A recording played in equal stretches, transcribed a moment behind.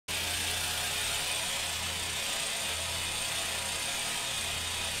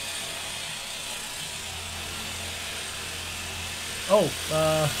Oh,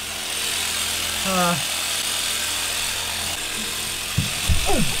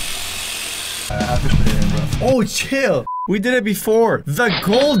 chill. We did it before. The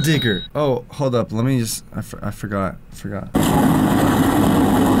gold digger. Oh, hold up. Let me just. I forgot.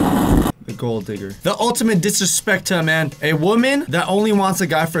 The gold digger. The ultimate disrespect to a man. A woman that only wants a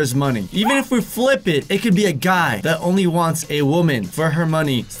guy for his money. Even if we flip it, it could be a guy that only wants a woman for her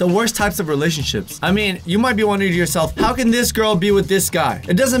money. It's the worst types of relationships. I mean, you might be wondering to yourself, how can this girl be with this guy?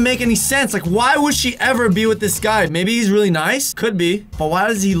 It doesn't make any sense. Like, why would she ever be with this guy? Maybe he's really nice. Could be. But why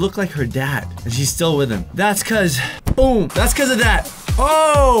does he look like her dad? And she's still with him. That's cause, boom. That's cause of that.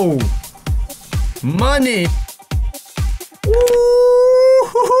 Oh! Money.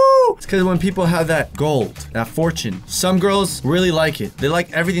 It's because when people have that gold, that fortune, some girls really like it. They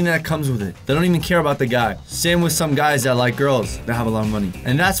like everything that comes with it. They don't even care about the guy. Same with some guys that like girls that have a lot of money.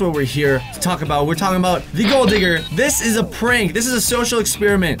 And that's what we're here to talk about. We're talking about the gold digger. This is a prank. This is a social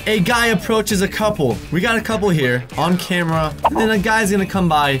experiment. A guy approaches a couple. We got a couple here on camera. And then a guy's gonna come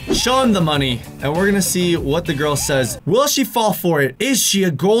by, show him the money, and we're gonna see what the girl says. Will she fall for it? Is she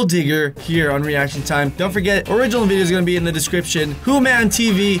a gold digger? Here on Reaction Time. Don't forget, original video is gonna be in the description. Who Man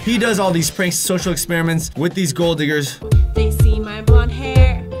TV, he does all these pranks, social experiments with these gold diggers. They see my blonde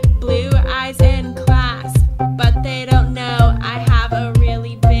hair, blue eyes in class, but they don't know I have a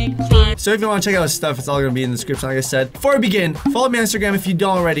really big plan. So if you want to check out his stuff, it's all going to be in the description, like I said. Before we begin, follow me on Instagram if you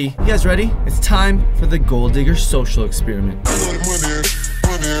don't already. You guys ready? It's time for the gold digger social experiment. Wait,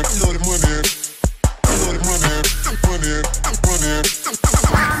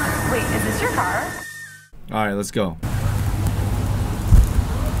 is this your car? All right, let's go.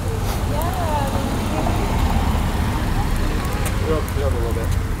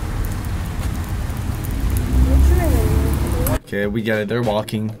 Okay, we get it. They're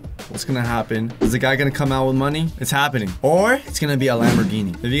walking. What's gonna happen? Is the guy gonna come out with money? It's happening. Or it's gonna be a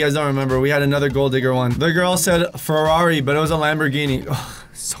Lamborghini. If you guys don't remember, we had another gold digger one. The girl said Ferrari, but it was a Lamborghini. Oh,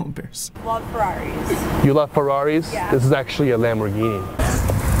 so embarrassing. Love Ferraris. You love Ferraris? Yeah. This is actually a Lamborghini.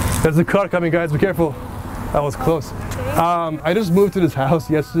 There's a car coming, guys. Be careful. That was close. I just moved to this house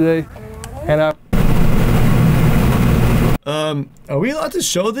yesterday, and are we allowed to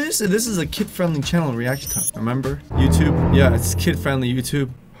show this? This is a kid-friendly channel, Reaction Time. Remember? YouTube? Yeah, it's kid-friendly YouTube.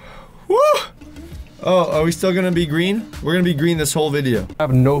 Woo! Oh, are we still gonna be green? We're gonna be green this whole video. I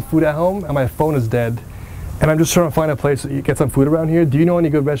have no food at home, and my phone is dead. And I'm just trying to find a place to get some food around here. Do you know any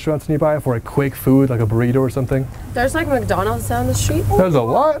good restaurants nearby for a quick food, like a burrito or something? There's like McDonald's down the street. There's a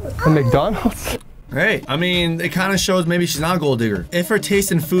what? A McDonald's? Hey, I mean, it kind of shows maybe she's not a gold digger. If her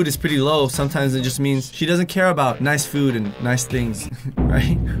taste in food is pretty low, sometimes it just means she doesn't care about nice food and nice things,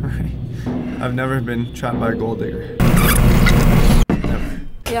 right? Right. I've never been trapped by a gold digger. Never.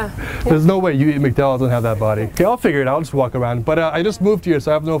 Yeah. There's no way you eat McDonald's and have that body. Okay, I'll figure it out. I'll just walk around. But I just moved here,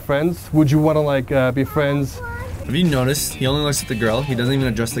 so I have no friends. Would you want to like be friends? Have you noticed? He only looks at the girl. He doesn't even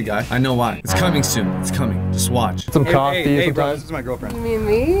address the guy. I know why. It's coming soon. It's coming. Just watch. Some coffee. Hey, sometime? bro, this is my girlfriend. You mean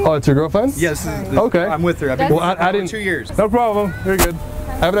me? Oh, it's your girlfriend? Yes. Okay. I'm with her. I've been Well, I didn't. 2 years. No problem. You're good.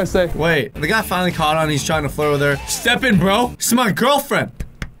 Have a nice day. Wait, the guy finally caught on. He's trying to flirt with her. Step in, bro. She's my girlfriend.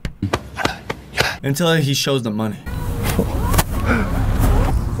 Until he shows the money.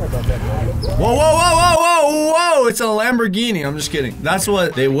 Whoa, whoa, whoa, whoa, whoa, whoa! It's a Lamborghini. I'm just kidding. That's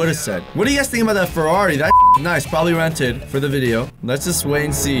what they would have said. What do you guys think about that Ferrari? That nice. Probably rented for the video. Let's just wait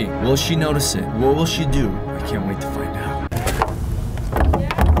and see. Will she notice it? What will she do? I can't wait to find out.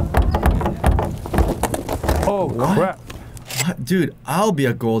 Oh, crap. What? Dude, I'll be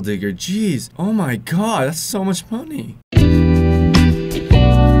a gold digger. Jeez. Oh my god, that's so much money.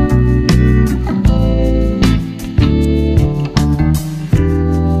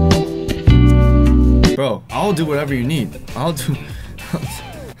 Bro, I'll do whatever you need. I'll do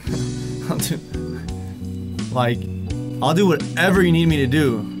whatever you need me to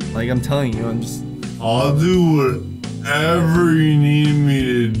do. Like, I'm telling you, I'll do whatever you need me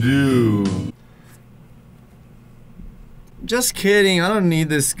to do. Just kidding. I don't need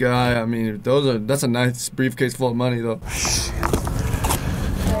this guy. I mean, that's a nice briefcase full of money, though.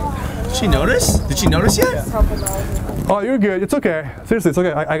 Did she notice? Did she notice yet? Oh, you're good. It's okay. Seriously, it's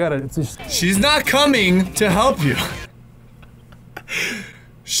okay. I got it. It's just... She's not coming to help you.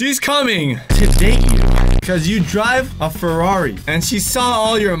 She's coming to date you because you drive a Ferrari and she saw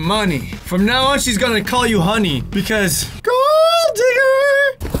all your money. From now on, she's gonna call you honey because gold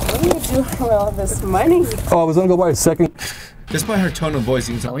digger. What are you doing with all this money? Oh, I was gonna go buy a second. Just by her tone of voice,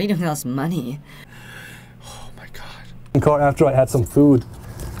 you can tell. What are you doing with all this money? Oh my god. Car after I had some food.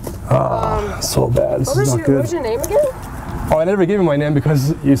 So bad. This is not good. What was your name again? Oh, I never gave you my name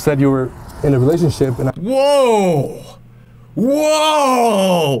because you said you were in a relationship and Whoa!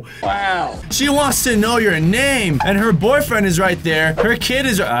 Whoa! Wow. She wants to know your name, and her boyfriend is right there. Her kid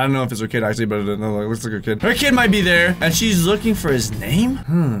is, I don't know if it's her kid actually, but no, it looks like her kid. Her kid might be there, and she's looking for his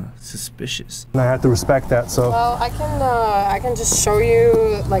name? Suspicious. And I have to respect that, so. Well, I can just show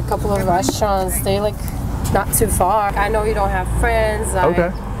you like a couple of restaurants. They like not too far. I know you don't have friends.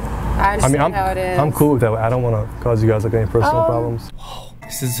 Okay. I understand how it is. I'm cool with that. I don't want to cause you guys like any personal problems.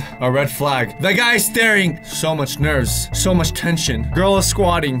 This is a red flag. The guy's staring. So much nerves. So much tension. Girl is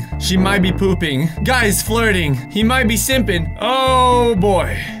squatting. She might be pooping. Guy's flirting. He might be simping. Oh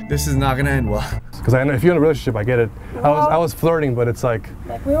boy. This is not gonna end well. Because I know if you're in a relationship, I get it. I was flirting, but it's like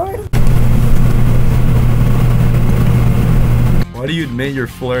we already. Why do you admit you're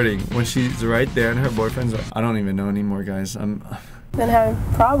flirting when she's right there and her boyfriend's right? I don't even know anymore, guys. Been having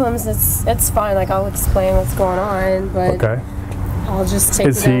problems. It's fine. Like I'll explain what's going on, but okay. I'll just take.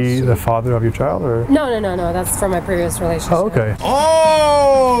 Is he the father of your child, or? No. That's from my previous relationship. Oh, okay.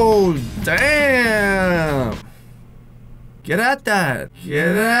 Oh, damn. Get at that.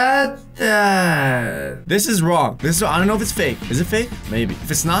 Get at that. This is wrong. I don't know if it's fake. Is it fake? Maybe.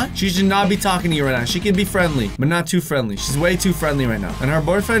 If it's not, she should not be talking to you right now. She can be friendly, but not too friendly. She's way too friendly right now. And her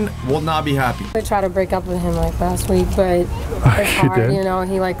boyfriend will not be happy. I tried to break up with him like last week, but it's hard, you know,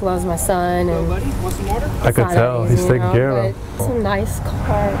 he like loves my son and I could tell. He's taking care of him. It's a nice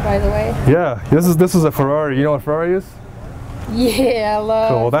car, by the way. Yeah, this is a Ferrari. You know what a Ferrari is? Yeah, I love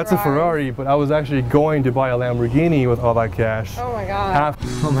Cool. Well, that's a Ferrari, but I was actually going to buy a Lamborghini with all that cash. Oh my god.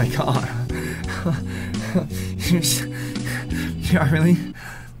 Oh my god. Yeah, really?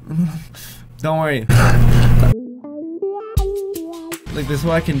 Don't worry. Like, this is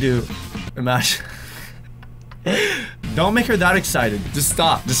what I can do. Imagine. Don't make her that excited. Just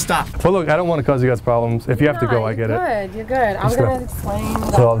stop. Just stop. Well, look, I don't want to cause you guys problems. If you have to go, I get it. You're good. I'm gonna explain.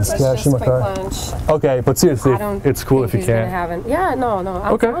 So I'll just cash in my car. Okay, but seriously, it's cool if you can't. Yeah, no,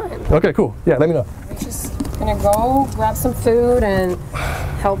 I'm fine. Okay, cool. Yeah, let me know. I'm just gonna go grab some food and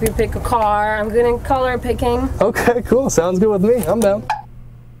help you pick a car. I'm good in color picking. Okay, cool. Sounds good with me. I'm down.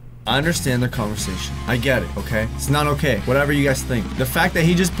 I understand their conversation. I get it, okay? It's not okay. Whatever you guys think. The fact that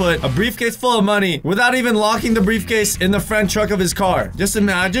he just put a briefcase full of money without even locking the briefcase in the front trunk of his car. Just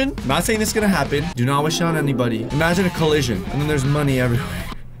imagine. I'm not saying this is gonna happen. Do not wish it on anybody. Imagine a collision and then there's money everywhere.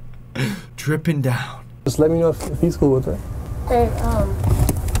 Dripping down. Just let me know if he's cool with it. Hey,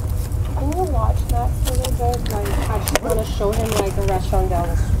 can you watch that for me, babe? Like, I just want to show him like a restaurant down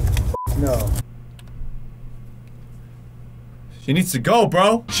the street. No. She needs to go,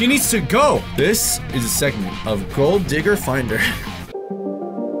 bro. She needs to go. This is a segment of Gold Digger Finder.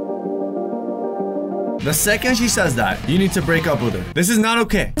 The second she says that, you need to break up with her. This is not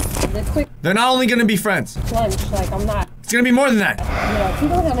okay. They're not only gonna be friends. Lunch, like I'm not. It's gonna be more than that. Yeah, if you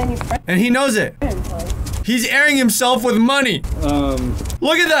don't have any friends. And he knows it. He's airing himself with money.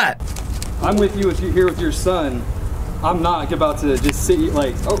 Look at that. I'm with you if you're here with your son. I'm not about to just sit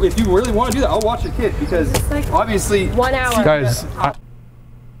like, oh, if you really want to do that, I'll watch your kid because like obviously 1 hour. Guys, I'll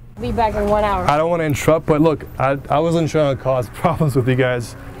be back in 1 hour. I don't want to interrupt, but look, I wasn't trying to cause problems with you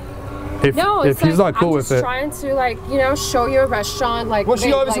guys. If he's not cool with it. I'm just trying to, like, you know, show you a restaurant, like. Well,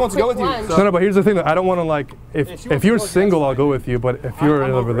 she obviously wants to go with you. So. No, but here's the thing, that I don't want to, like, if you're single, I'll go with you, but if you're in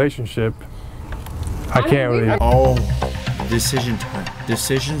a relationship, I can't really. Oh, decision time.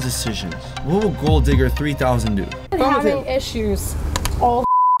 Decisions. What will Gold Digger 3000 do? I'm having issues all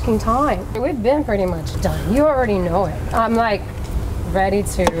the time. We've been pretty much done. You already know it. I'm like ready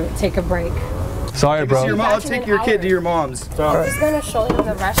to take a break. Sorry, bro. I'll take your kid to your mom's. I'm just gonna show you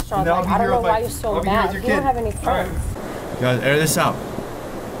the restaurant. Like, I don't know why you're so mad. You don't have any friends. Guys, air this out.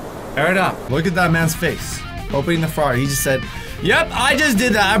 Air it out. Look at that man's face. Opening the Ferrari. He just said, yep, I just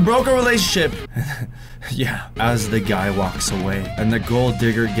did that. I broke a relationship. Yeah. As the guy walks away and the Gold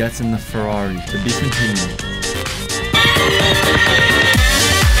Digger gets in the Ferrari. To be continued.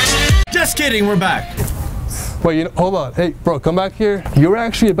 Just kidding. We're back. Wait, hold on. Hey, bro, come back here. You're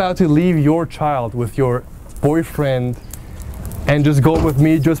actually about to leave your child with your boyfriend and just go with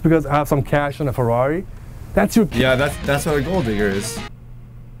me just because I have some cash on a Ferrari? That's your kid. Yeah, that's what a Gold Digger is.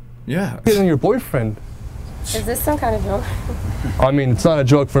 Yeah. And your boyfriend. Is this some kind of joke? I mean, it's not a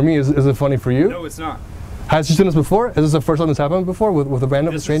joke for me. Is it funny for you? No, it's not. Has she seen this before? Is this the first time this happened before with a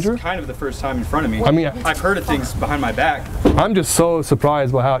random stranger? This is kind of the first time in front of me. I mean, I've heard of things behind my back. I'm just so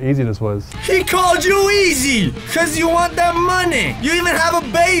surprised by how easy this was. He called you easy because you want that money. You even have a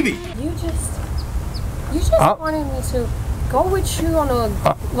baby. You just wanted me to go with you on a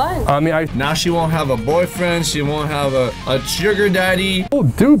lunch. I mean, now she won't have a boyfriend. She won't have a sugar daddy. Oh,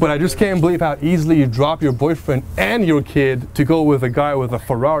 dude, but I just can't believe how easily you drop your boyfriend and your kid to go with a guy with a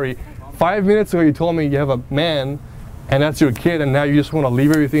Ferrari. 5 minutes ago, you told me you have a man and that's your kid, and now you just want to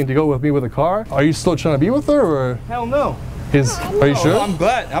leave everything to go with me with a car? Are you still trying to be with her, or? Hell no. Are you sure? I'm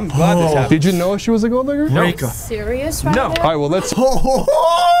glad this happened. Did you know she was a gold digger? No. Serious right No. now? All right, well, let's.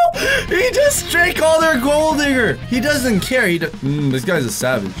 He just straight called her gold digger. He doesn't care. This guy's a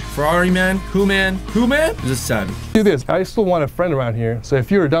savage. Ferrari man? Who man? Who man? He's a savage. Do this. I still want a friend around here, so if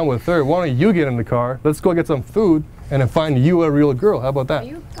you're done with her, why don't you get in the car? Let's go get some food and then find you a real girl. How about that?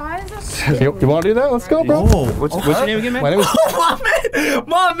 You guys are serious. You want to do that? Let's go, bro. Oh, What's your name again, man? My name is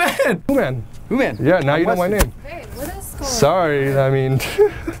my man. Who Man. Who man? Yeah, now you know my name. Hey, what is going Sorry, I mean.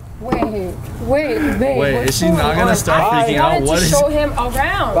 Wait, babe. Wait, what's is she going not gonna on? start I freaking out? wanted What to is? show him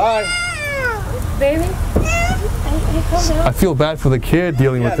around. Bye. Baby. Hey, calm down. I feel bad for the kid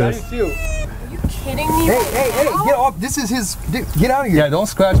dealing with this. Are you kidding me? Hey, get off. This is his. Get out of here. Yeah, don't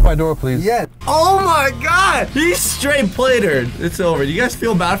scratch my door, please. Yeah. Oh my God! He straight played her. It's over. Do you guys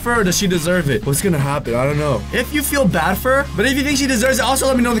feel bad for her, or does she deserve it? What's gonna happen? I don't know. If you feel bad for her, but if you think she deserves it, also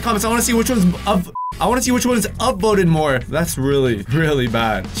let me know in the comments. I want to see which one's upvoted more. That's really, really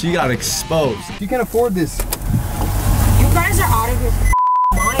bad. She got exposed. You can afford this. You guys are out of your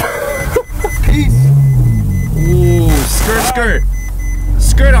mind. Peace. Ooh, skirt.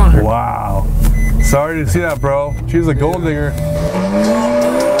 Skirt on her. Wow. Sorry to see that, bro. She's a gold digger.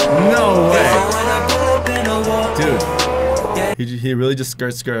 No way. Dude. He really just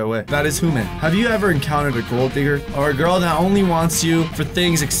skirt away. That is who, man. Have you ever encountered a gold digger? Or a girl that only wants you for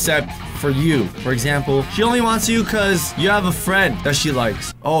things except for you? For example, she only wants you because you have a friend that she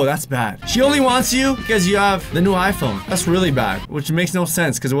likes. Oh, that's bad. She only wants you because you have the new iPhone. That's really bad, which makes no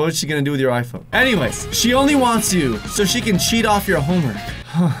sense because what is she gonna do with your iPhone? Anyways, she only wants you so she can cheat off your homework.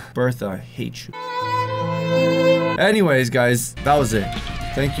 Bertha, I hate you. Anyways, guys, that was it.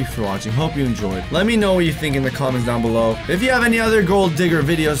 Thank you for watching. Hope you enjoyed. Let me know what you think in the comments down below. If you have any other gold digger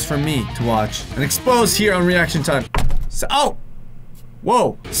videos from me to watch and expose here on Reaction Time.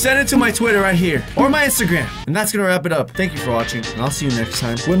 Whoa. Send it to my Twitter right here or my Instagram. And that's gonna wrap it up. Thank you for watching, and I'll see you next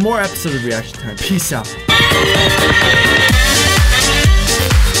time with more episodes of Reaction Time. Peace out.